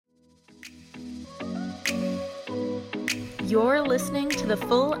You're listening to the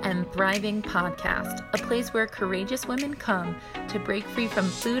Full and Thriving Podcast, a place where courageous women come to break free from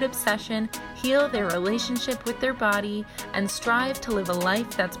food obsession, heal their relationship with their body, and strive to live a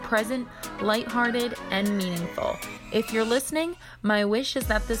life that's present, lighthearted, and meaningful. If you're listening, my wish is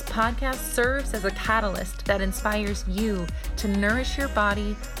that this podcast serves as a catalyst that inspires you to nourish your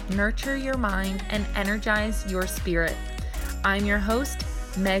body, nurture your mind, and energize your spirit. I'm your host,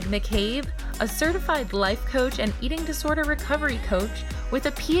 Meg McCabe, a certified life coach and eating disorder recovery coach with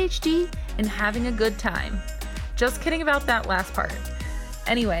a PhD in having a good time. Just kidding about that last part.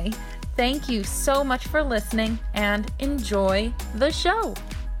 Anyway, thank you so much for listening and enjoy the show.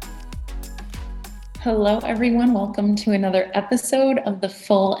 Hello, everyone. Welcome to another episode of the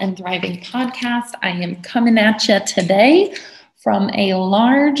Full and Thriving Podcast. I am coming at you today from a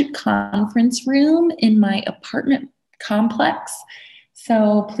large conference room in my apartment complex.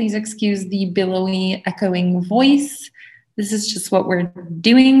 So please excuse the billowy, echoing voice. This is just what we're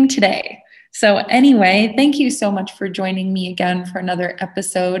doing today. So anyway, thank you so much for joining me again for another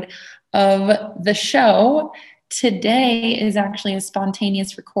episode of the show. Today is actually a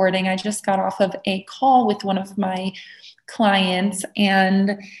spontaneous recording. I just got off of a call with one of my clients,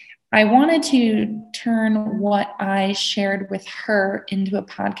 and I wanted to turn what I shared with her into a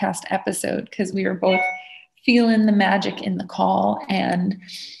podcast episode because we were both feeling the magic in the call. And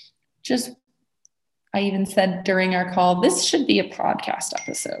I even said during our call, this should be a podcast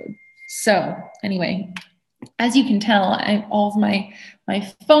episode. So anyway, as you can tell, all of my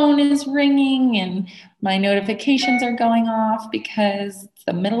phone is ringing and my notifications are going off because it's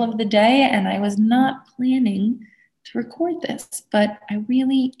the middle of the day and I was not planning to record this, but I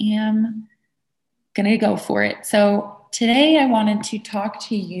really am going to go for it. So today I wanted to talk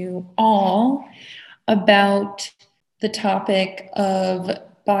to you all about the topic of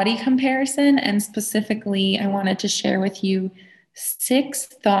body comparison, and specifically, I wanted to share with you 6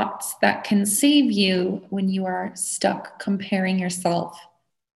 thoughts that can save you when you are stuck comparing yourself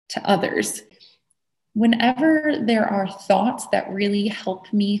to others. Whenever there are thoughts that really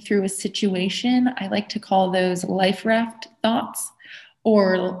help me through a situation, I like to call those life raft thoughts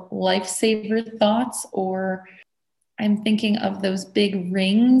or lifesaver thoughts, or I'm thinking of those big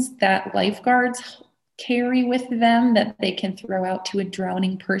rings that lifeguards carry with them that they can throw out to a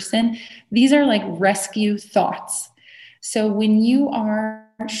drowning person. These are like rescue thoughts. So when you are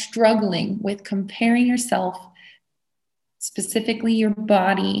struggling with comparing yourself, specifically your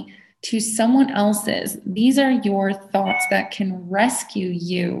body, to someone else's, these are your thoughts that can rescue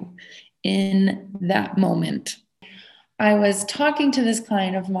you in that moment. I was talking to this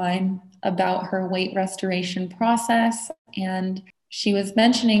client of mine about her weight restoration process, and she was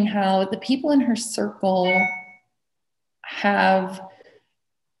mentioning how the people in her circle have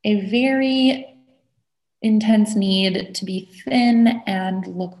a very intense need to be thin and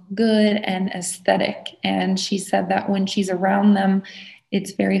look good and aesthetic. And she said that when she's around them,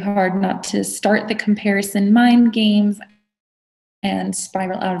 it's very hard not to start the comparison mind games and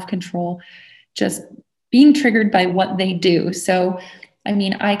spiral out of control, just being triggered by what they do. So, I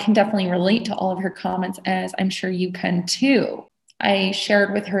mean, I can definitely relate to all of her comments, as I'm sure you can too. I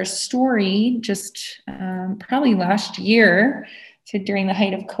shared with her story just probably last year. So during the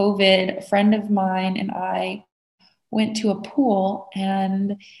height of COVID, a friend of mine and I went to a pool,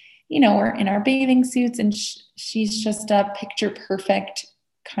 and, we're in our bathing suits, and she's just a picture perfect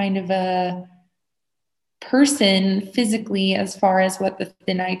kind of a person physically as far as what the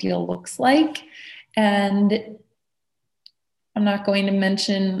thin ideal looks like. And I'm not going to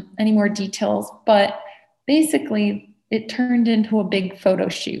mention any more details, but basically it turned into a big photo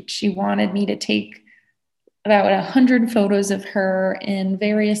shoot. She wanted me to take about 100 photos of her in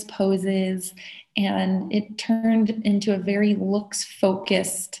various poses, and it turned into a very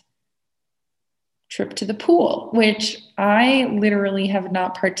looks-focused trip to the pool, which I literally have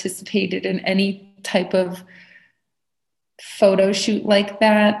not participated in any type of photo shoot like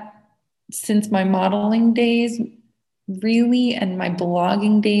that since my modeling days, really, and my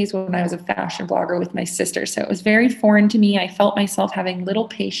blogging days when I was a fashion blogger with my sister. So it was very foreign to me. I felt myself having little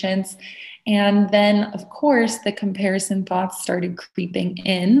patience. And then, of course, the comparison thoughts started creeping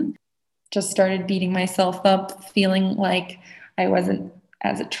in. Just started beating myself up, feeling like I wasn't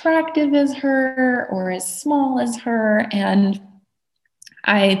as attractive as her or as small as her. And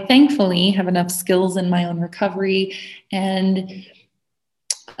I thankfully have enough skills in my own recovery and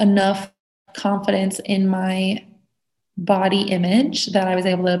enough confidence in my body image that I was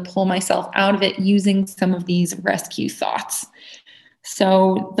able to pull myself out of it using some of these rescue thoughts.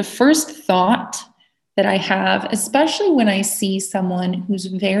 So the first thought that I have, especially when I see someone who's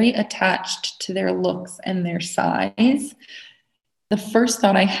very attached to their looks and their size. The first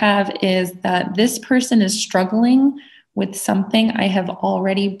thought I have is that this person is struggling with something I have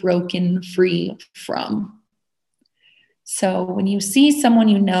already broken free from. So when you see someone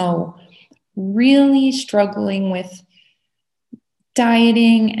you know really struggling with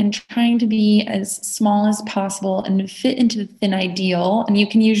dieting and trying to be as small as possible and fit into the thin ideal, and you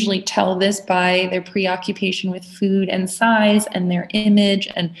can usually tell this by their preoccupation with food and size and their image,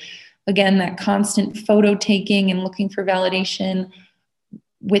 and again, that constant photo taking and looking for validation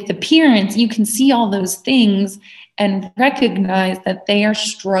with appearance, you can see all those things and recognize that they are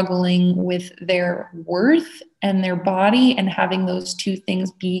struggling with their worth and their body, and having those two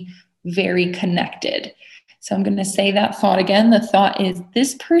things be very connected. So I'm going to say that thought again. The thought is,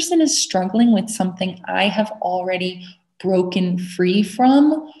 this person is struggling with something I have already broken free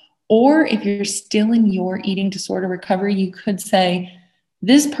from. Or if you're still in your eating disorder recovery, you could say,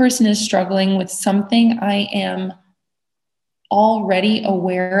 this person is struggling with something I am already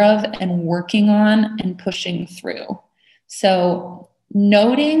aware of and working on and pushing through. So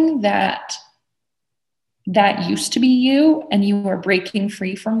noting that that used to be you and you are breaking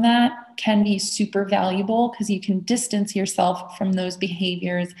free from that can be super valuable, because you can distance yourself from those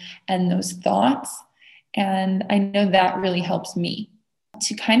behaviors and those thoughts. And I know that really helps me.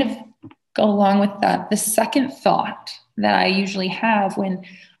 To kind of go along with that, the second thought that I usually have when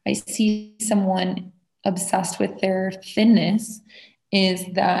I see someone obsessed with their thinness is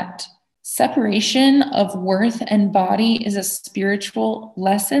that separation of worth and body is a spiritual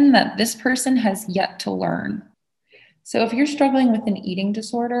lesson that this person has yet to learn. So if you're struggling with an eating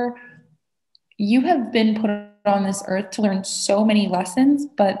disorder, you have been put on this earth to learn so many lessons,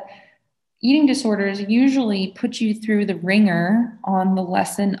 but eating disorders usually put you through the ringer on the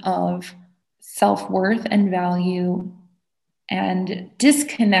lesson of self-worth and value, and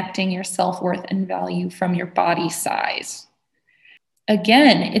disconnecting your self-worth and value from your body size.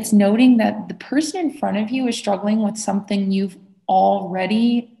 Again, it's noting that the person in front of you is struggling with something you've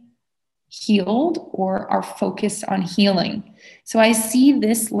already healed or are focused on healing. So I see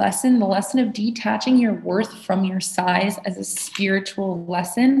this lesson, the lesson of detaching your worth from your size, as a spiritual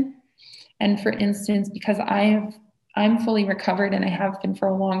lesson. And for instance, because I'm fully recovered and I have been for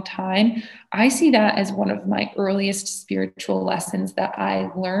a long time, I see that as one of my earliest spiritual lessons that I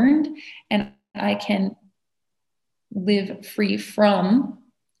learned, and I can live free from.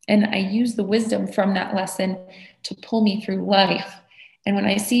 And I use the wisdom from that lesson to pull me through life. And when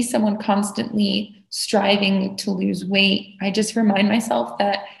I see someone constantly striving to lose weight, I just remind myself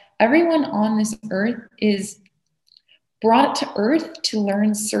that everyone on this earth is brought to earth to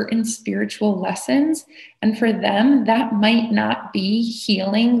learn certain spiritual lessons. And for them, that might not be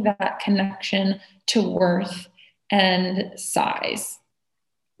healing that connection to worth and size.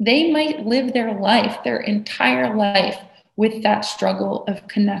 They might live their life, their entire life, with that struggle of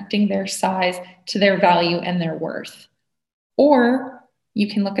connecting their size to their value and their worth. Or you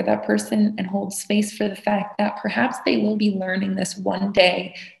can look at that person and hold space for the fact that perhaps they will be learning this one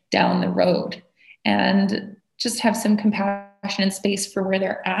day down the road, and just have some compassion and space for where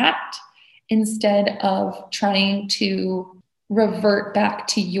they're at, instead of trying to revert back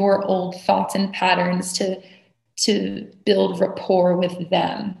to your old thoughts and patterns to build rapport with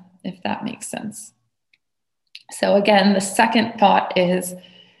them, if that makes sense. So again, the second thought is,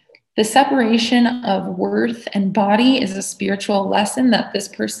 the separation of worth and body is a spiritual lesson that this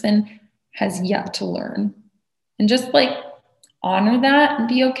person has yet to learn. And just honor that and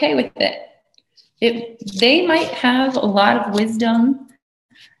be okay with it. They might have a lot of wisdom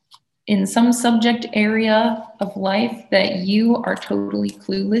in some subject area of life that you are totally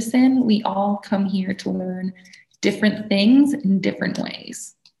clueless in. We all come here to learn different things in different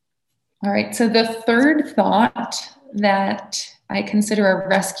ways. All right, so the third thought that I consider a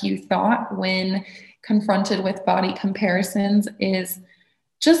rescue thought when confronted with body comparisons is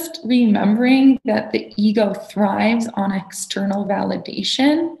just remembering that the ego thrives on external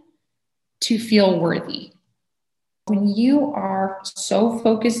validation to feel worthy. When you are so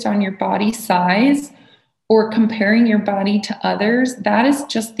focused on your body size or comparing your body to others, that is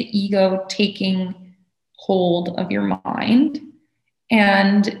just the ego taking hold of your mind.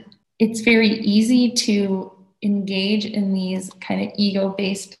 And it's very easy to engage in these kind of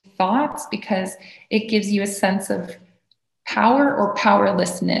ego-based thoughts because it gives you a sense of power or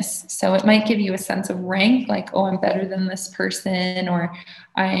powerlessness. So it might give you a sense of rank, like, oh, I'm better than this person, or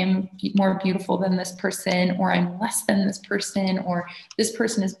I'm more beautiful than this person, or I'm less than this person, or this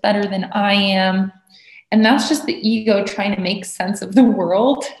person is better than I am. And that's just the ego trying to make sense of the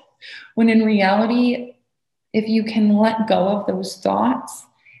world. When in reality, if you can let go of those thoughts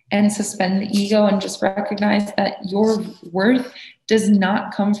and suspend the ego and just recognize that your worth does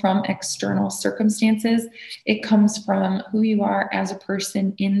not come from external circumstances, it comes from who you are as a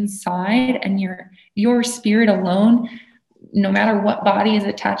person inside, and your spirit alone, no matter what body is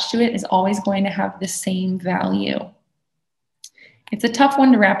attached to it, is always going to have the same value. It's a tough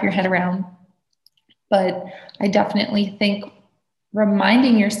one to wrap your head around, but I definitely think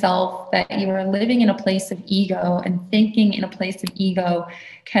reminding yourself that you are living in a place of ego and thinking in a place of ego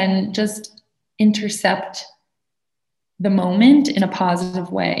can just intercept the moment in a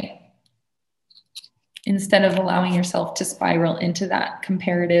positive way, instead of allowing yourself to spiral into that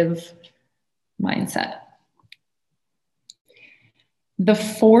comparative mindset. The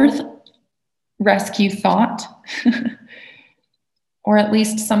fourth rescue thought, or at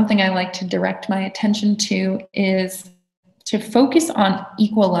least something I like to direct my attention to, is to focus on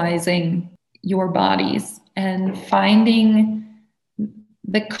equalizing your bodies and finding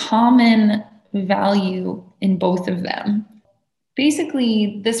the common value in both of them.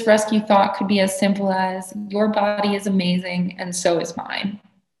 Basically, this rescue thought could be as simple as, your body is amazing and so is mine.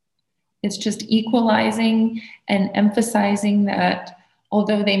 It's just equalizing and emphasizing that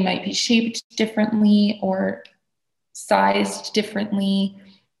although they might be shaped differently or sized differently,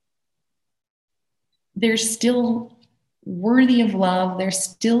 they're still worthy of love, they're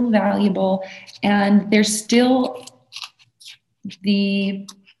still valuable, and they're still the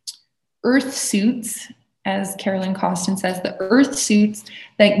earth suits, as Carolyn Costin says, the earth suits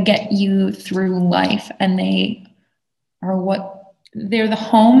that get you through life, and they're the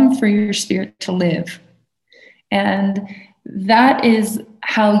home for your spirit to live. And that is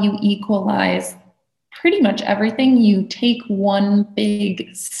how you equalize pretty much everything. You take one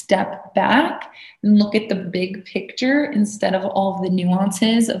big step back and look at the big picture instead of all of the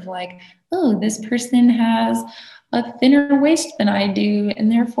nuances of like, oh, this person has a thinner waist than I do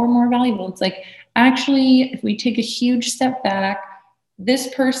and therefore more valuable. It's like, actually, if we take a huge step back,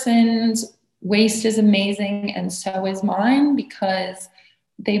 this person's waist is amazing and so is mine, because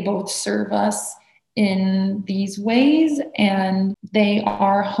they both serve us in these ways, and they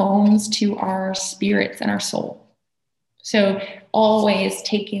are homes to our spirits and our soul. So always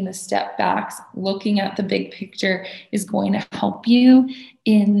taking the step back, looking at the big picture, is going to help you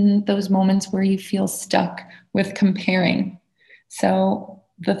in those moments where you feel stuck with comparing. So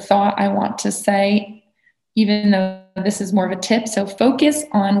the thought I want to say, even though this is more of a tip, so focus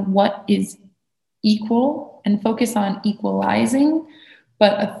on what is equal and focus on equalizing.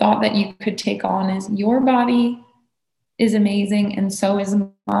 But a thought that you could take on is, your body is amazing and so is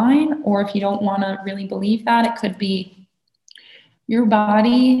mine. Or if you don't want to really believe that, it could be, your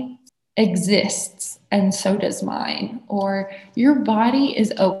body exists and so does mine. Or your body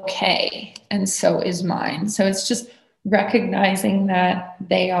is okay and so is mine. So it's just recognizing that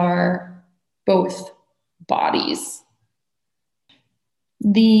they are both bodies.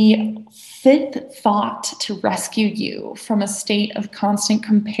 The fifth thought to rescue you from a state of constant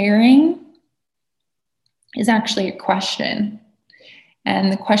comparing is actually a question.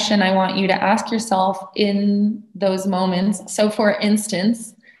 And the question I want you to ask yourself in those moments. So for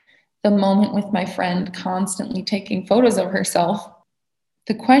instance, the moment with my friend constantly taking photos of herself,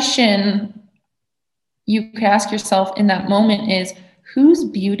 the question you could ask yourself in that moment is, whose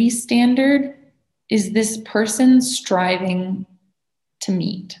beauty standard is this person striving to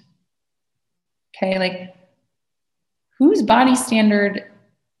meet? Okay, like, whose body standard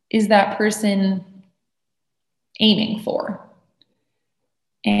is that person aiming for?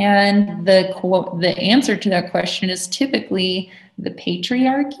 And the answer to that question is typically the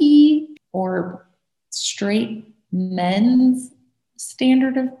patriarchy or straight men's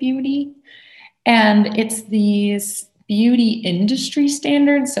standard of beauty. And it's these beauty industry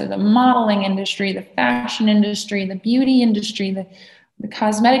standards. So the modeling industry, the fashion industry, the beauty industry, the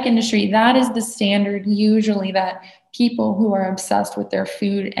cosmetic industry, that is the standard usually that people who are obsessed with their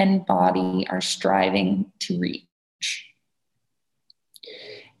food and body are striving to reach.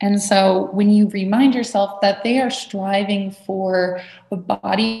 And so when you remind yourself that they are striving for a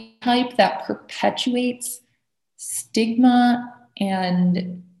body type that perpetuates stigma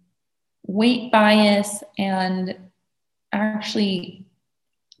and weight bias and actually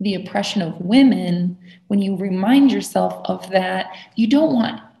the oppression of women, when you remind yourself of that, you don't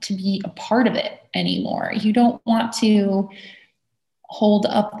want to be a part of it anymore. You don't want to hold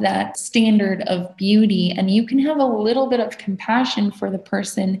up that standard of beauty, and you can have a little bit of compassion for the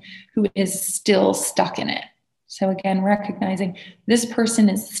person who is still stuck in it. So again, recognizing this person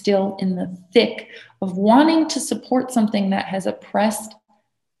is still in the thick of wanting to support something that has oppressed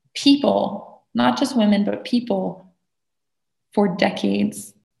people, not just women, but people for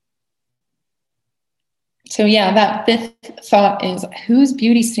decades. So yeah, that fifth thought is, whose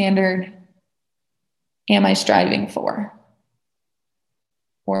beauty standard am I striving for?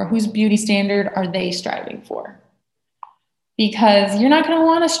 Or whose beauty standard are they striving for? Because you're not going to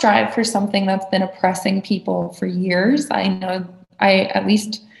want to strive for something that's been oppressing people for years. I know at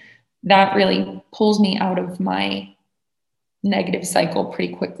least that really pulls me out of my negative cycle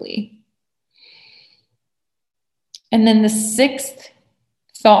pretty quickly. And then the sixth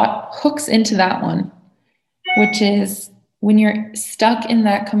thought hooks into that one, which is, when you're stuck in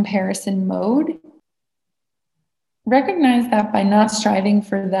that comparison mode, recognize that by not striving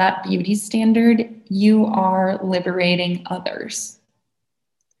for that beauty standard, you are liberating others.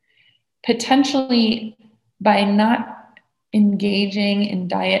 Potentially, by not engaging in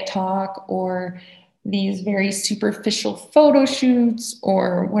diet talk or these very superficial photo shoots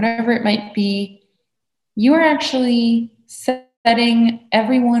or whatever it might be, you are actually setting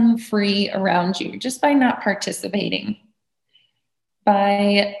everyone free around you just by not participating.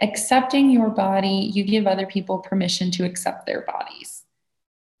 By accepting your body, you give other people permission to accept their bodies.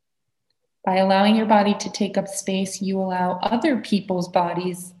 By allowing your body to take up space, you allow other people's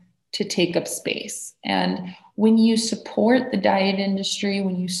bodies to take up space. And when you support the diet industry,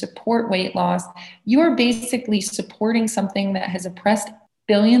 when you support weight loss, you are basically supporting something that has oppressed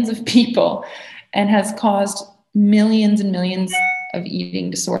billions of people and has caused millions and millions of eating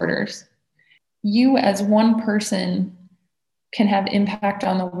disorders. You, as one person, can have impact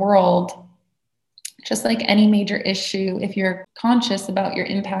on the world. Just like any major issue, if you're conscious about your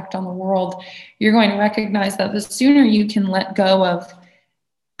impact on the world, you're going to recognize that the sooner you can let go of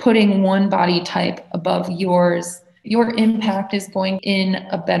putting one body type above yours, your impact is going in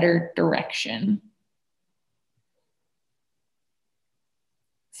a better direction.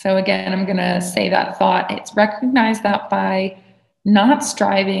 So again, I'm going to say that thought. It's recognize that by not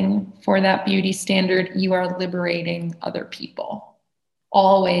striving for that beauty standard, you are liberating other people.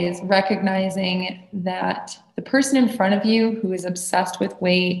 Always recognizing that the person in front of you who is obsessed with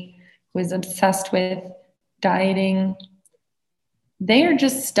weight, who is obsessed with dieting, they are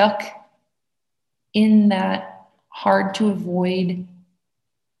just stuck in that hard to avoid,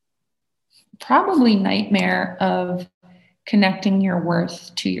 probably nightmare of connecting your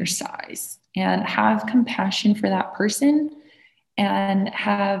worth to your size. And have compassion for that person and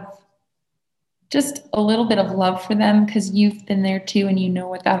have just a little bit of love for them, because you've been there too and you know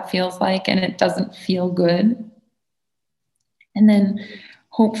what that feels like, and it doesn't feel good. And then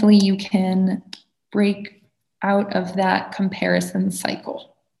hopefully you can break out of that comparison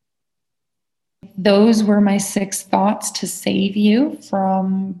cycle. Those were my 6 thoughts to save you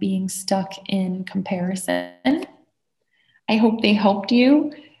from being stuck in comparison. I hope they helped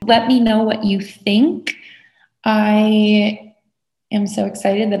you. Let me know what you think. I am so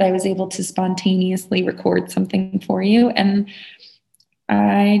excited that I was able to spontaneously record something for you. And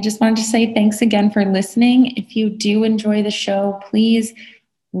I just wanted to say thanks again for listening. If you do enjoy the show, please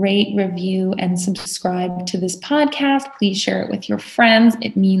rate, review, and subscribe to this podcast. Please share it with your friends.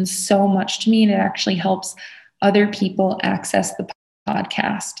 It means so much to me, and it actually helps other people access the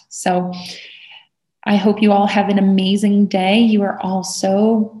podcast. So I hope you all have an amazing day. You are all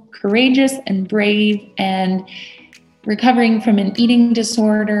so courageous and brave, and recovering from an eating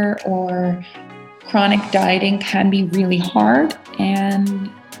disorder or chronic dieting can be really hard.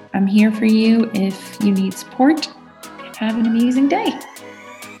 And I'm here for you if you need support. Have an amazing day.